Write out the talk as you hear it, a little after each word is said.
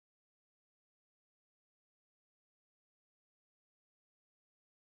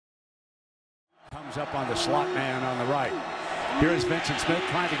Comes up on the slot man on the right. Here's Vincent Smith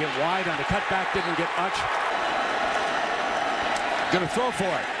trying to get wide on the cutback. Didn't get much. Going to throw for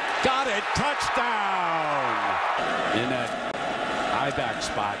it. Got it. Touchdown. In that I-back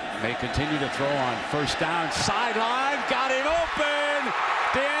spot. May continue to throw on first down. Sideline. Got it open.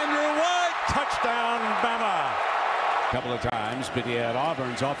 DeAndre White. Touchdown, Bama. A couple of times, but he had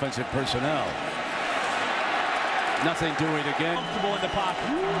Auburn's offensive personnel. Nothing doing again. Comfortable in the pocket.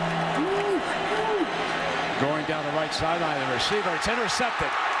 Going down the right sideline, the receiver, it's intercepted.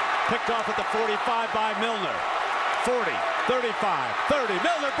 Picked off at the 45 by Milner. 40, 35, 30.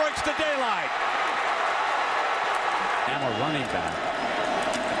 Milner breaks the daylight. And a running back.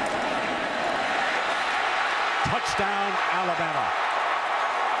 Touchdown, Alabama.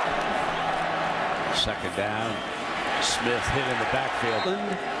 Second down. Smith hit in the backfield.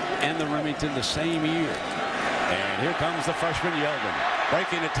 And the Remington the same year. And here comes the freshman Yeldon.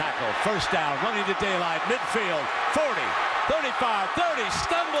 Breaking the tackle. First down. Running to daylight. Midfield. 40. 35. 30.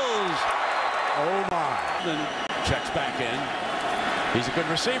 Stumbles. Oh my. Then checks back in. He's a good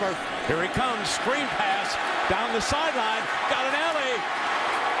receiver. Here he comes. Screen pass. Down the sideline. Got an alley.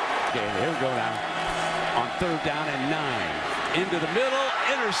 Okay, here we go now. On third down and 9. Into the middle.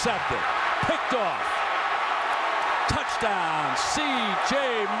 Intercepted. Picked off. Touchdown,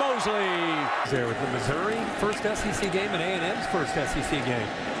 C.J. Mosley. There with the Missouri first SEC game and A&M's first SEC game.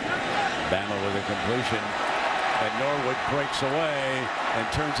 Bama with a completion. And Norwood breaks away and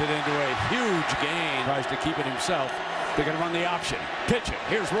turns it into a huge gain. Tries to keep it himself. They're going to run the option. Pitch it.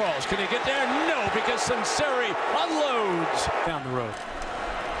 Here's Rawls. Can he get there? No, because Sunseri unloads. Down the road.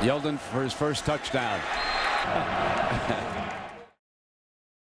 Yeldon for his first touchdown.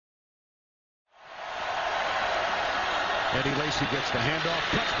 Eddie Lacy gets the handoff,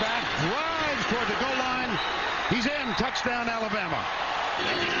 cuts back, drives toward the goal line. He's in. Touchdown, Alabama.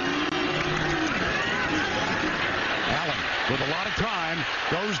 Allen, with a lot of time,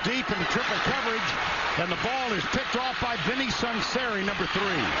 goes deep in triple coverage, and the ball is picked off by Vinny Sunseri, number 3.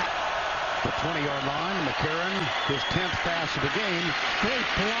 The 20-yard line, McCarron, his 10th pass of the game. Great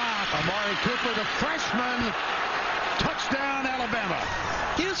block. Amari Cooper, the freshman. Touchdown, Alabama.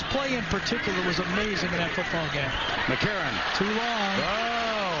 His play in particular was amazing in that football game. McCarron. Too long.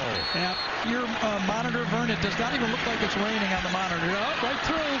 Oh. Yeah. Your monitor, Vernon, does not even look like it's raining on the monitor. Oh, right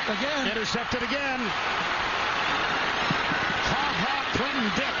through again. Intercepted again. Hot Clinton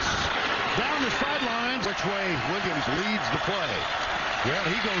Dix. Down the sidelines. Which way Williams leads the play. Well,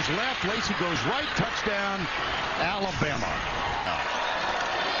 he goes left. Lacy goes right. Touchdown, Alabama.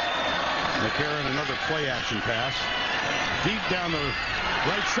 McCarron, another play action pass. Deep down the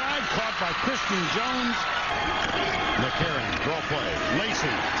right side, caught by Christian Jones. McCarron, draw play. Lacy,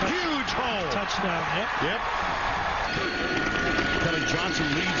 huge hole. Touchdown, Yep. Kelly Johnson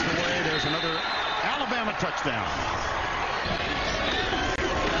leads the way. There's another Alabama touchdown.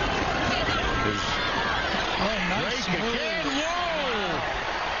 nice break again. Whoa!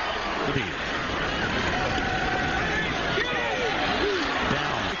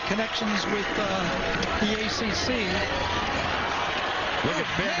 Connections with the ACC. Look at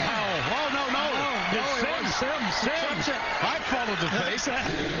Ben Howell. Oh, no. It's Sims. I followed the face.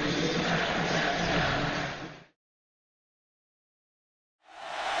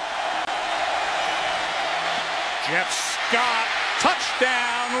 Jeff Scott,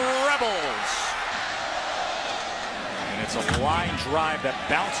 touchdown, Rebels. And it's a line drive that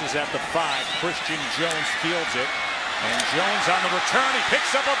bounces at the 5. Christian Jones fields it. And Jones on the return, he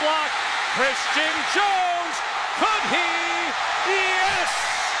picks up a block. Christian Jones, could he? Yes!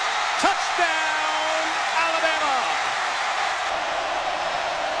 Touchdown, Alabama!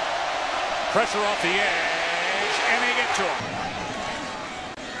 Pressure off the edge, and they get to him.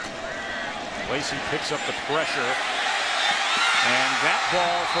 Lacy picks up the pressure. And that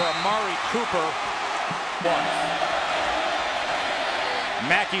ball for Amari Cooper. 1.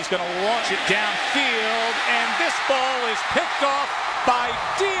 Mackey's going to launch it downfield, and this ball is picked off by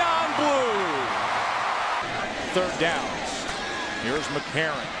Dion Blue. Third downs. Here's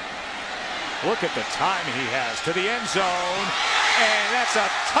McCarron. Look at the time he has to the end zone, and that's a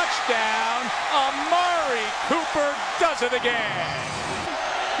touchdown. Amari Cooper does it again.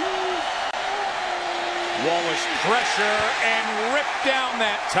 Wallace pressure and ripped down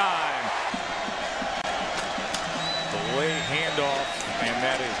that time. Delay handoff, and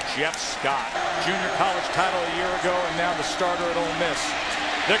that is Jeff Scott. Junior college title a year ago, and now the starter at Ole Miss.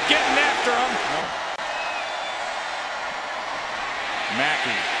 They're getting after him.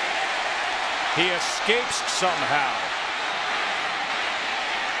 Mackey. He escapes somehow.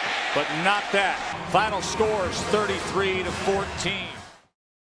 But not that. Final score is 33-14.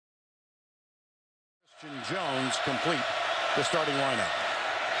 Jones complete the starting lineup.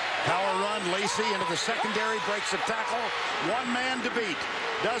 Power run, Lacey into the secondary, breaks a tackle. One man to beat.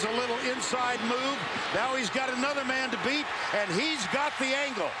 Does a little inside move. Now he's got another man to beat, and he's got the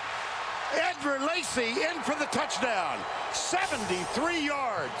angle. Edgar Lacey in for the touchdown. 73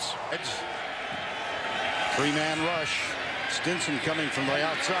 yards. It's three-man rush. Stinson coming from the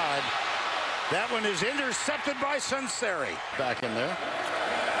outside. That one is intercepted by Sunseri. Back in there.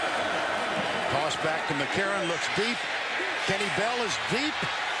 Toss back to McCarron, looks deep. Kenny Bell is deep.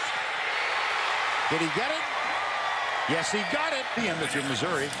 Did he get it? Yes, he got it. The image of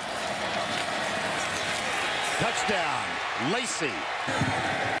Missouri. Touchdown, Lacey.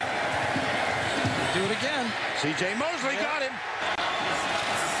 Do it again. C.J. Mosley got him.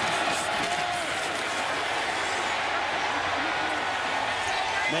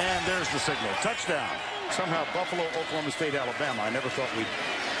 Man, there's the signal. Touchdown. Somehow Buffalo, Oklahoma State, Alabama. I never thought we'd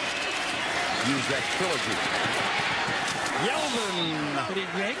use that trilogy. Yeldon. Did he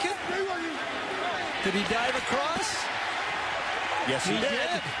yank it? Did he dive across? Yes, he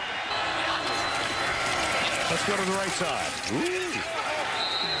did. Let's go to the right side. Ooh.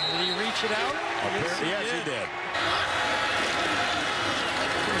 Did he reach it out? Yes, he did.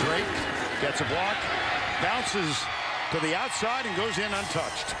 Drake gets a block, bounces to the outside and goes in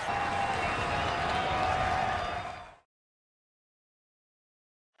untouched.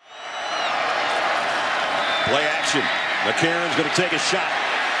 Play action. McCarron's going to take a shot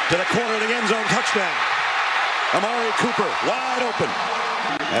to the corner of the end zone. Touchdown. Amari Cooper wide open.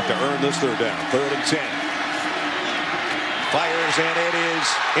 Have to earn this third down. 3rd and 10. Fires, and it is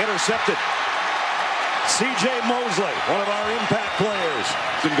intercepted. C.J. Mosley, one of our impact players.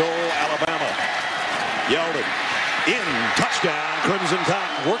 In goal, Alabama. Yeldon in, touchdown, Crimson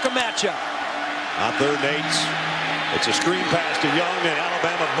Tide. Work a matchup. On 3rd and 8. It's a screen pass to Young, and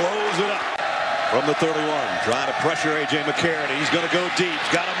Alabama blows it up from the 31. Trying to pressure A.J. McCarron. He's going to go deep.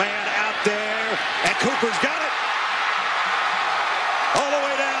 Got a man out there, and Cooper's got it. All the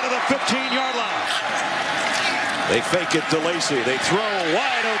way down to the 15-yard line. They fake it to Lacey. They throw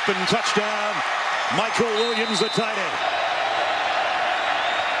wide open, touchdown. Michael Williams, the tight end.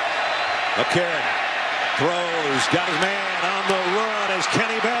 McCarron throws, got his man on the run as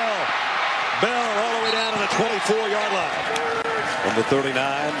Kenny Bell. Bell all the way down to the 24-yard line. From the 39,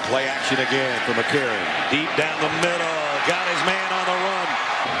 play action again for McCarron. Deep down the middle, got his man on the run.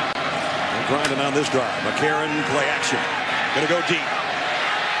 And grinding on this drive. McCarron, play action. Gonna go deep.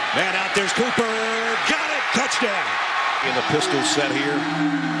 Man out, there's Cooper. Got it, touchdown. In the pistol set here.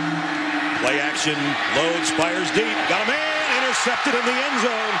 Play action, loads, fires deep. Got a man, intercepted in the end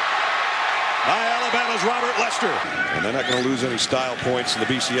zone by Alabama's Robert Lester. And they're not going to lose any style points in the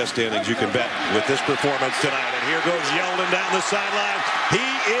BCS standings, you can bet, with this performance tonight. And here goes Yeldon down the sideline. He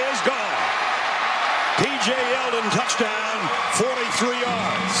is gone. T.J. Yeldon, touchdown, 43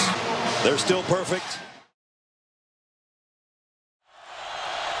 yards. They're still perfect.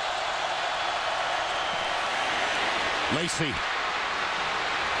 Lacey.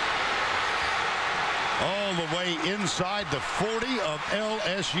 All the way inside the 40 of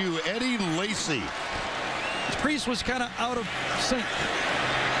LSU. Eddie Lacey. Priest was kind of out of sync.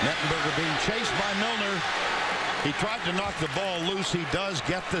 Mettenberger being chased by Milner. He tried to knock the ball loose. He does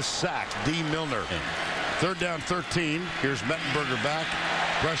get the sack. D. Milner. 3rd down, 13. Here's Mettenberger back.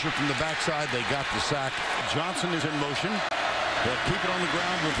 Pressure from the backside. They got the sack. Johnson is in motion. They'll keep it on the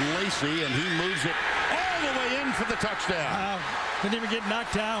ground with Lacey, and he moves it all the way in for the touchdown. Didn't even get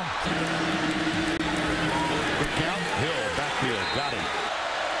knocked down. Good count. Hill, backfield, got him.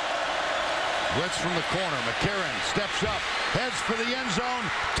 Blitz from the corner. McCarron steps up, heads for the end zone.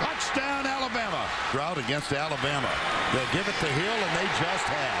 Touchdown, Alabama. Drought against Alabama. They'll give it to Hill, and they just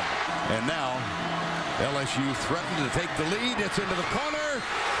have. And now, LSU threatened to take the lead. It's into the corner.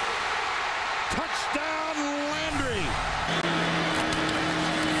 Touchdown, Landry.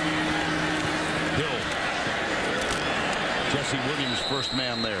 Hill. Jesse Williams, first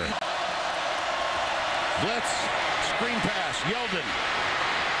man there. Blitz, screen pass, Yeldon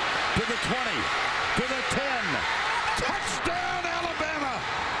to the 20, to the 10. Touchdown, Alabama.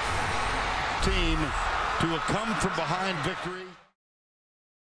 Team to a come-from-behind victory.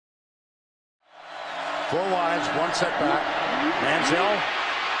 4 wides, 1 setback. Manziel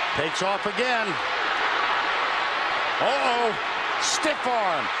takes off again. Uh-oh, stiff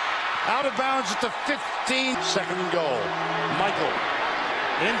arm. Out of bounds at the 15. 2nd and goal. Michael,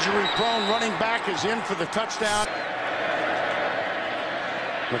 injury-prone running back, is in for the touchdown.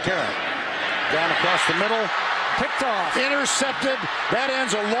 McCarron down across the middle. Picked off. Intercepted. That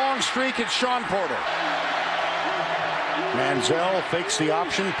ends a long streak at Sean Porter. Manziel fakes the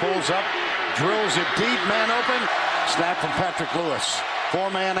option, pulls up, Drills it deep, man open. Snap from Patrick Lewis.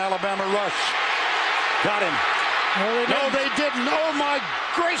 Four-man Alabama rush. Got him. No, they didn't. Oh, my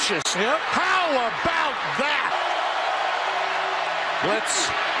gracious. Yep. How about that? Blitz.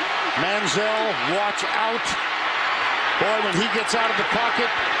 Manziel, watch out. Boy, when he gets out of the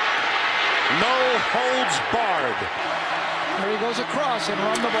pocket, no holds barred. There he goes across and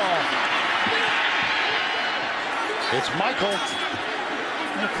run the ball. It's Michael.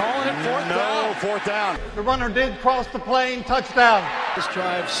 They're calling it fourth down. No, fourth down. The runner did cross the plane. Touchdown. This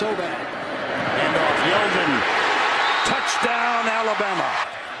drive so bad. Hand off Yeldon. Touchdown, Alabama.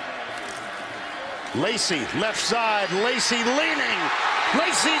 Lacey, left side. Lacey leaning.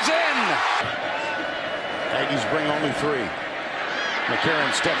 Lacey's in. Aggies bring only 3.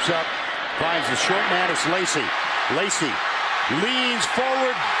 McCarron steps up, finds the short man. It's Lacey. Lacey leans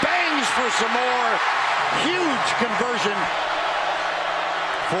forward, bangs for some more. Huge conversion.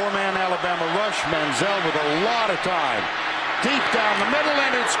 Four-man Alabama rush. Manziel with a lot of time. Deep down the middle,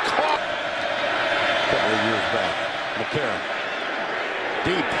 and it's caught. A couple of years back. McCarron.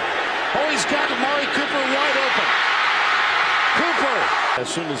 Deep. Oh, he's got Amari Cooper wide open. Cooper. As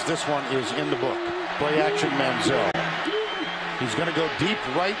soon as this one is in the book. Play action Manziel. He's going to go deep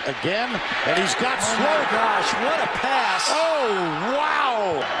right again, and he's got Sloan. Oh, my gosh, what a pass. Oh,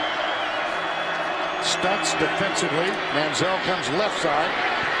 wow. Stunts defensively. Manziel comes left side.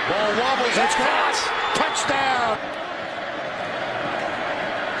 Ball wobbles. It's caught. Touchdown.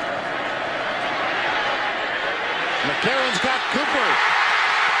 McCarron's got Cooper.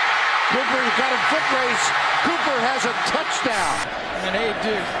 Cooper's got a foot race. Cooper has a touchdown. And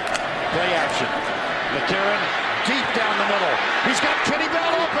Duke. Play action. McCarron deep down the middle. He's got Kenny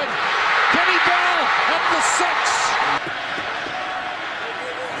Bell open. Kenny Bell at the 6.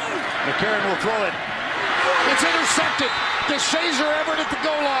 McCarron will throw it. It's intercepted. DeShazer Everett at the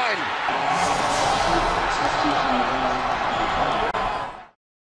goal line.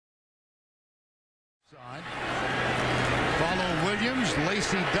 Follow Williams.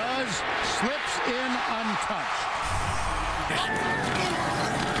 Lacey does. Slips in untouched.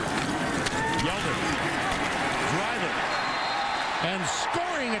 Yeldon driving and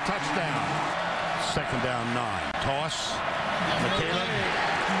scoring a touchdown. Second down 9. Toss. McCaleb.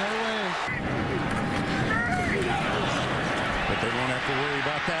 No way. But they won't have to worry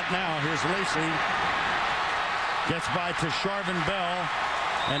about that now. Here's Lacey. Gets by to Sharvin Bell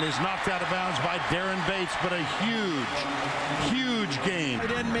and is knocked out of bounds by Darren Bates, but a huge gain.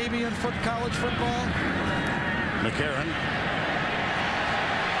 Tight end maybe in college football. McCarron.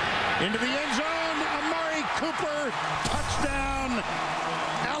 Into the end zone. Amari Cooper. Touchdown.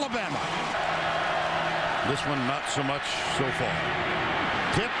 Alabama. This one not so much so far.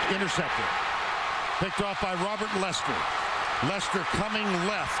 Tipped, intercepted. Picked off by Robert Lester. Lester coming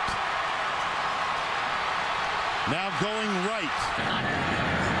left. Now going right.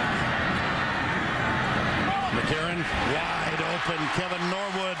 McCarron wide open. Kevin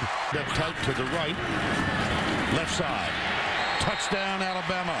Norwood. Step tight to the right. Left side. Touchdown,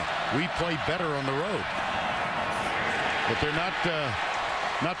 Alabama. We play better on the road. But they're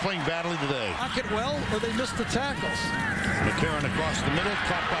not playing badly today. Block it well, or they missed the tackles. McCarron across the middle,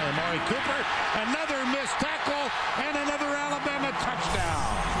 caught by Amari Cooper. Another missed tackle, and another Alabama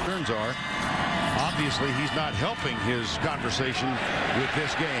touchdown. Turns are, obviously, he's not helping his conversation with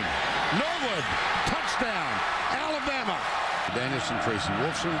this game. Norwood, touchdown, Alabama. Danielson, Tracy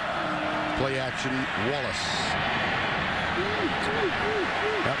Wolfson, play action, Wallace.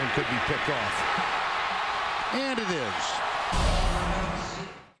 That one could be picked off. And it is.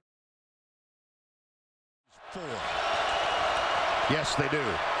 4. Yes, they do.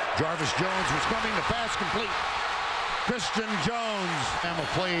 Jarvis Jones was coming. The pass complete. Christian Jones. Alabama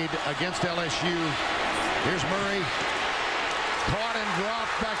played against LSU. Here's Murray. Caught and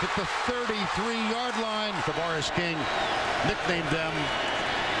dropped back at the 33-yard line. Tavares King nicknamed them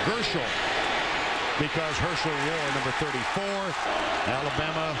Gershel because Herschel wore number 34.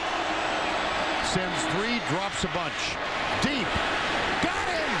 Alabama sends 3, drops a bunch. Deep. Got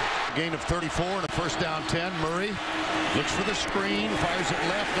him! Gain of 34 and a first down 10. Murray looks for the screen, fires it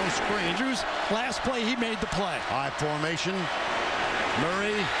left, no screen. Drew's last play, he made the play. High formation.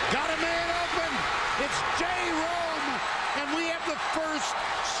 Murray got a man open. It's Jay Rome, and we have the first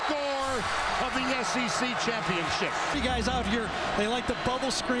score of the SEC championship. You guys out here, they like to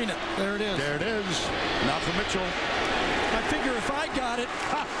bubble screen it. There it is. There it is. Not for Mitchell. I figure if I got it,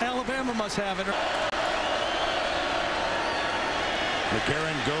 Alabama must have it.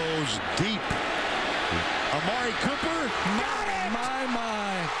 McCarron goes deep. Amari Cooper. My.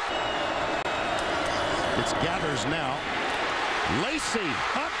 It's Gathers now. Lacey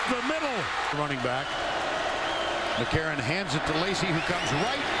up the middle. Running back. McCarron hands it to Lacey, who comes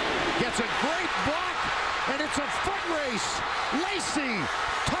right. Gets a great block, and it's a foot race. Lacey,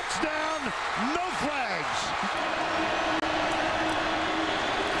 touchdown, no flags.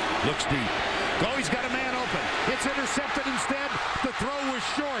 Looks deep. Oh, he's got a man open. It's intercepted instead. The throw was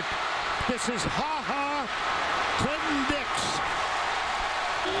short. This is Clinton Dix.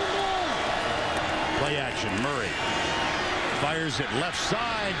 Play action, Murray. Fires it left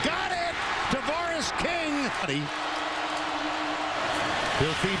side. Got it! Tavares King.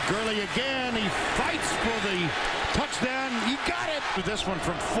 He'll feed Gurley again. He fights for the touchdown. He got it. This one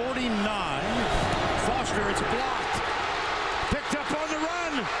from 49. Foster, it's blocked. Picked up on the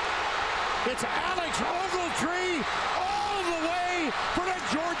run. It's Alex Ogletree all the way for the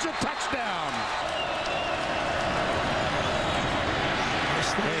Georgia touchdown.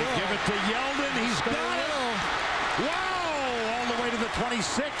 They give it to Yeldon. He's got it. Wow! All the way to the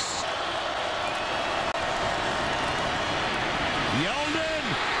 26. Yeldon.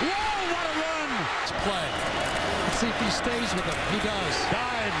 Whoa! What a run! It's play. Let's see if he stays with him. He does.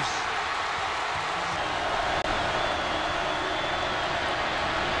 Dives.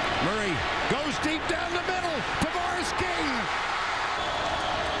 Murray goes deep down the middle. Tavares King.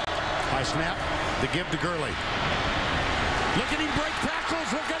 High snap. The give to Gurley. Look at him break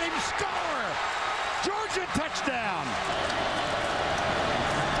tackles. Look at him score. Georgia touchdown.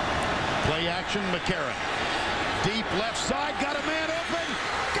 Play action, McCarron. Deep left side. Got a man open.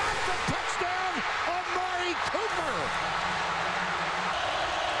 Got the touchdown. Amari Cooper.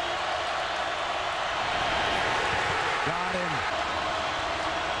 Got him.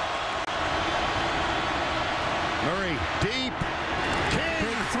 Murray, deep. King.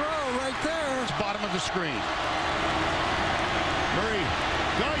 Big throw right there. It's bottom of the screen. Murray.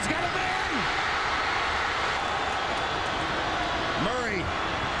 Go, he's got a man. Murray.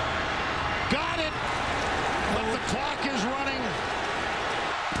 Got it. But the clock is running.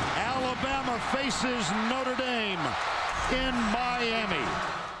 Alabama faces Notre Dame in Miami.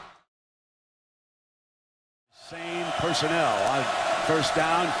 Same personnel on first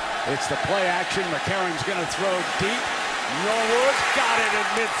down. It's the play action. McCarron's going to throw deep. Norwood's got it in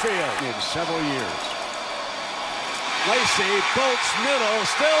midfield in several years. Lacey bolts middle,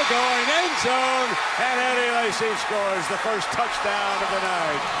 still going end zone, and Eddie Lacy scores the first touchdown of the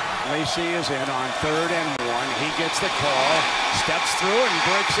night. Lacey is in on 3rd and 1. He gets the call, steps through and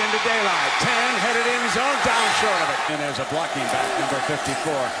breaks into daylight. 10 headed in zone, down short of it. And there's a blocking back, number 54.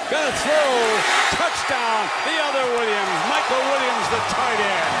 Gonna throw, touchdown, the other Williams, Michael Williams, the tight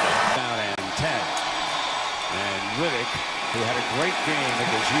end. Down and 10. And Riddick, who had a great game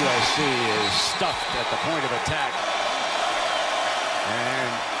against USC, is stuffed at the point of attack.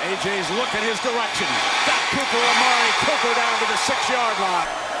 And AJ's looking his direction. Got Amari Cooper down to the 6-yard line.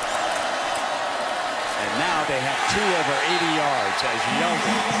 And now they have 2 over 80 yards as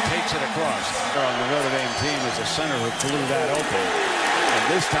Yeldon takes it across. On the Notre Dame team is a center who blew that open. And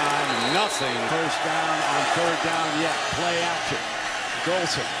this time, nothing. First down on 3rd down yet. Play action.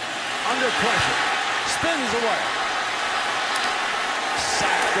 Golson under pressure. Spins away.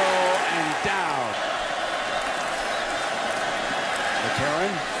 Sacco and down. McCarron,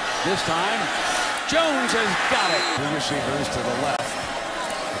 this time, Jones has got it. The receivers to the left.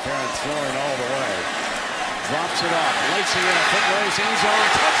 McCarron throwing all the way. Drops it off. Lacey in a foot race, end zone,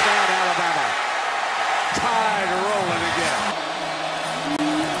 touchdown, Alabama. Tide rolling again.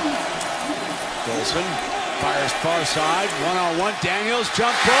 Golson fires far side, one-on-one. Daniels,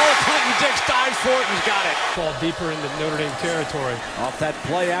 jump ball. Clinton Dix dives for it and he's got it. Ball deeper into Notre Dame territory. Off that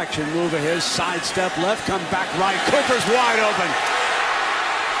play action move of his, sidestep left, come back right. Cooper's wide open.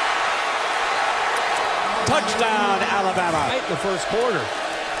 Touchdown, Alabama. Right in the first quarter.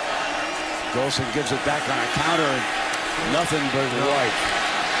 Golson gives it back on a counter and nothing but right.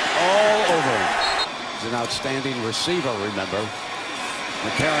 All over him. He's an outstanding receiver, remember.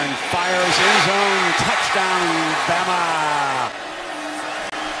 McCarron fires in zone. Touchdown, Bama.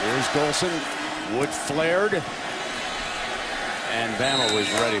 Here's Golson. Wood flared. And Bama was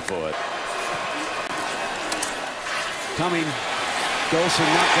ready for it. Coming. Golson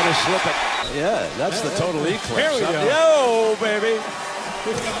not going to slip it. Yeah, that's the total eclipse. Here we go. Yo, baby.